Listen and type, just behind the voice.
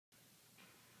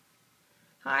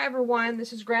Hi everyone,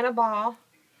 this is Grandma Ball.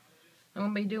 I'm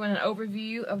going to be doing an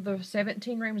overview of the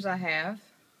 17 rooms I have.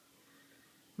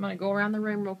 I'm going to go around the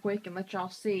room real quick and let y'all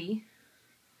see.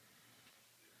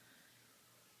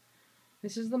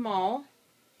 This is the mall.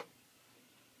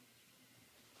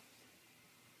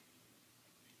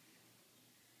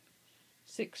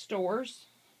 Six stores.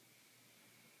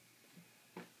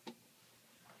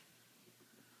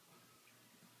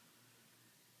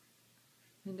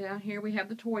 And down here we have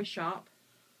the toy shop.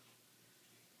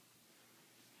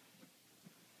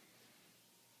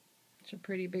 It's a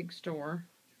pretty big store.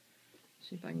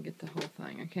 See if I can get the whole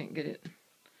thing. I can't get it.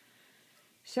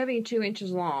 72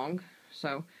 inches long.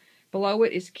 So below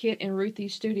it is Kit and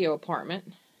Ruthie's studio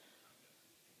apartment.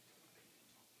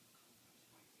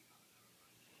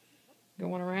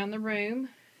 Going around the room,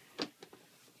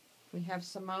 we have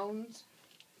Simone's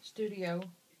studio,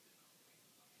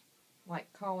 like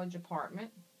college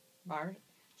apartment.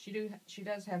 She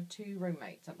does have 2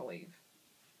 roommates, I believe.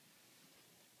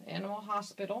 The animal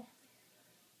hospital.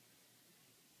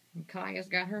 And Kaya's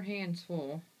got her hands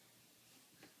full.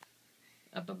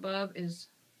 Up above is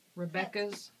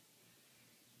Rebecca's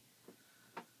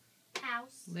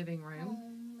house. Living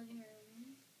room. Living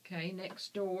room. Okay,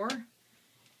 next door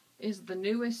is the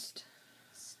newest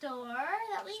store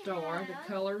that we have. The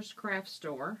Colors Craft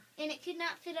Store. And it could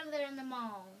not fit over there in the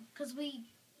mall because we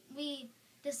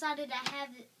decided to have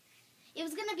it. It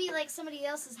was gonna be like somebody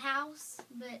else's house,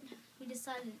 but we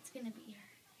decided it's gonna be her.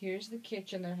 Here's the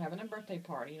kitchen. They're having a birthday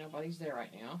party. Nobody's there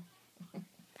right now.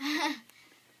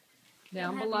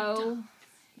 Down below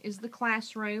is the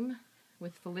classroom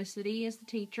with Felicity as the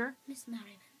teacher. Miss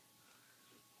Merriman.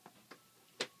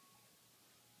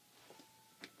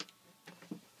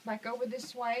 Back over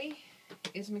this way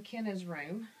is McKenna's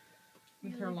room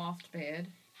with her loft bed.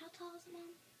 How tall is it, Mom?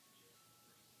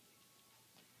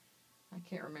 I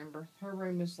can't remember. Her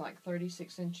room is like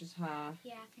 36 inches high.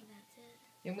 Yeah, I think that's it.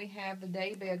 Then we have the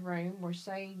day bedroom where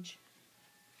Sage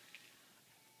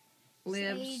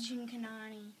lives. Sage and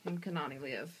Kanani. And Kanani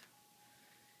live.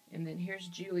 And then here's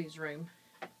Julie's room.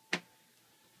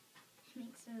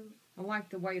 Makes her. I like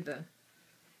the way the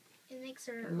makes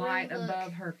her light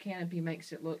above her canopy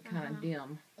makes it look kind of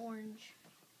dim. Orange.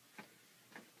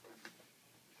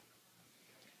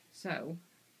 So,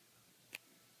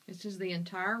 this is the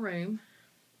entire room.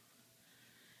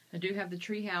 I do have the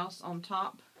tree house on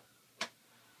top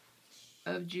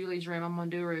of Julie's room. I'm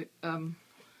going to do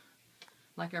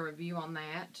like a review on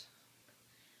that.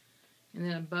 And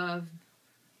then above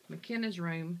McKenna's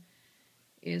room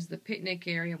is the picnic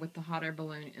area with the hot air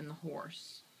balloon and the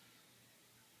horse.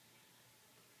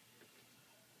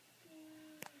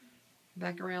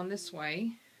 Back around this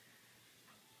way.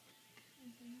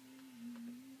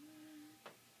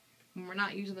 When we're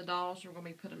not using the dolls, we're going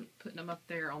to be putting them up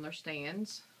there on their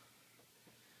stands.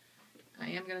 I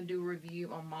am going to do a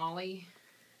review on Molly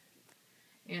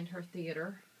and her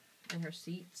theater and her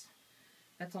seats.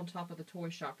 That's on top of the toy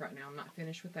shop right now. I'm not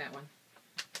finished with that one.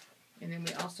 And then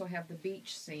we also have the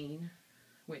beach scene,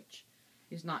 which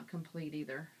is not complete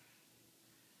either.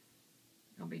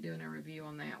 I'll be doing a review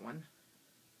on that one.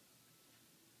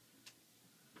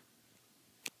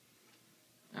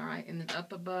 Alright, and then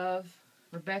up above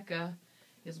Rebecca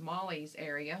is Molly's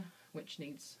area, which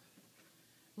needs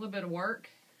a little bit of work.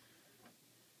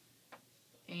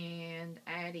 And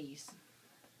Addie's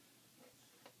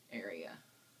area.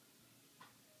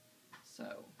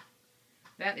 So,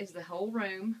 that is the whole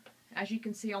room. As you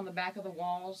can see on the back of the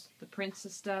walls, the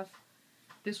princess stuff.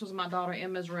 This was my daughter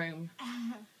Emma's room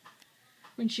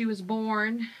when she was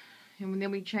born. And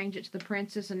then we changed it to the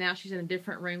princess, and now she's in a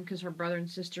different room because her brother and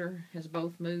sister has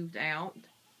both moved out.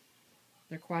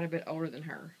 They're quite a bit older than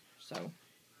her. So,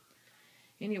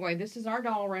 anyway, this is our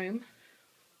doll room.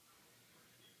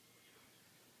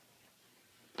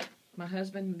 My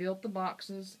husband built the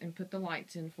boxes and put the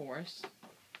lights in for us.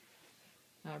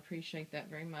 I appreciate that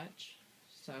very much.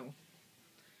 So,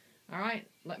 alright,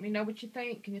 let me know what you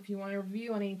think, and if you want to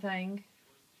review on anything,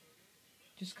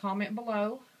 just comment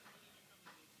below.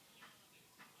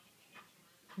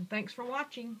 And thanks for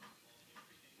watching.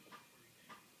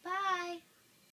 Bye.